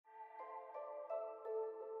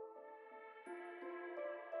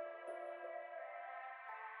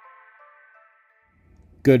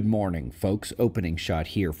Good morning, folks. Opening shot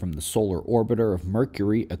here from the solar orbiter of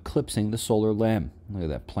Mercury eclipsing the solar limb. Look at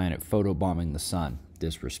that planet photobombing the sun.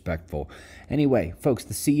 Disrespectful. Anyway, folks,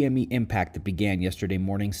 the CME impact that began yesterday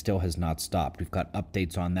morning still has not stopped. We've got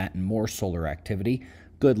updates on that and more solar activity.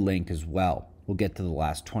 Good link as well. We'll get to the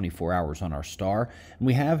last 24 hours on our star, and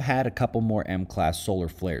we have had a couple more M-class solar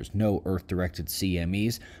flares. No Earth-directed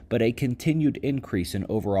CMEs, but a continued increase in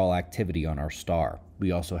overall activity on our star.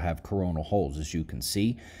 We also have coronal holes, as you can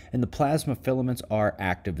see, and the plasma filaments are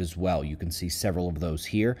active as well. You can see several of those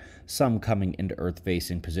here, some coming into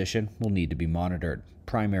Earth-facing position will need to be monitored.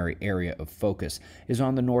 Primary area of focus is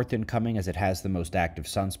on the north incoming, as it has the most active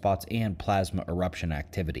sunspots and plasma eruption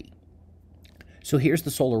activity. So here's the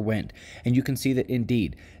solar wind, and you can see that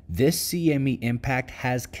indeed this CME impact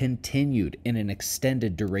has continued in an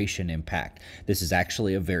extended duration impact. This is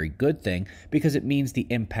actually a very good thing because it means the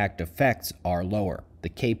impact effects are lower. The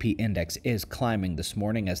KP index is climbing this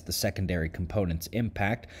morning as the secondary components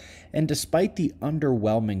impact, and despite the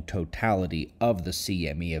underwhelming totality of the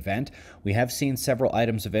CME event, we have seen several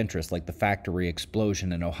items of interest like the factory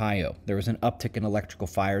explosion in Ohio. There was an uptick in electrical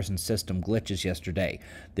fires and system glitches yesterday.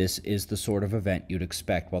 This is the sort of event you'd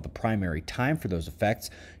expect. While the primary time for those effects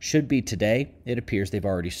should be today, it appears they've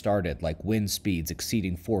already started, like wind speeds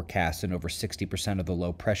exceeding forecasts in over 60% of the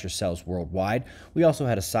low pressure cells worldwide. We also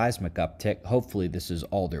had a seismic uptick. Hopefully this is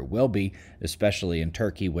all there will be, especially in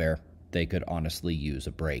Turkey, where they could honestly use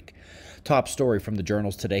a break. Top story from the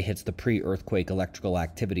journals today hits the pre-earthquake electrical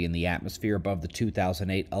activity in the atmosphere above the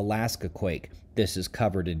 2008 Alaska quake. This is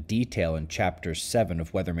covered in detail in Chapter 7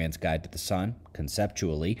 of Weatherman's Guide to the Sun.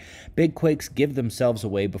 Conceptually, big quakes give themselves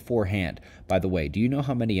away beforehand. By the way, do you know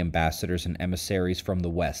how many ambassadors and emissaries from the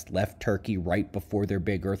West left Turkey right before their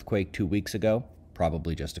big earthquake 2 weeks ago?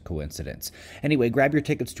 Probably just a coincidence. Anyway, grab your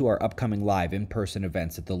tickets to our upcoming live in-person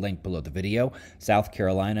events at the link below the video. South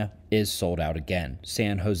Carolina is sold out again.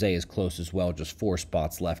 San Jose is close as well, just 4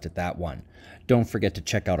 spots left at that one. Don't forget to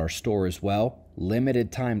check out our store as well.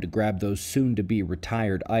 Limited time to grab those soon-to-be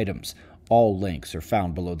retired items. All links are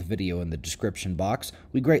found below the video in the description box.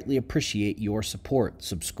 We greatly appreciate your support.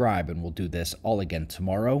 Subscribe, and we'll do this all again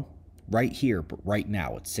tomorrow, right here, but right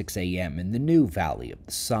now at 6 a.m. in the new Valley of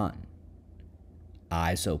the Sun.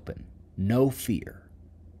 Eyes open, no fear.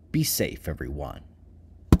 Be safe, everyone.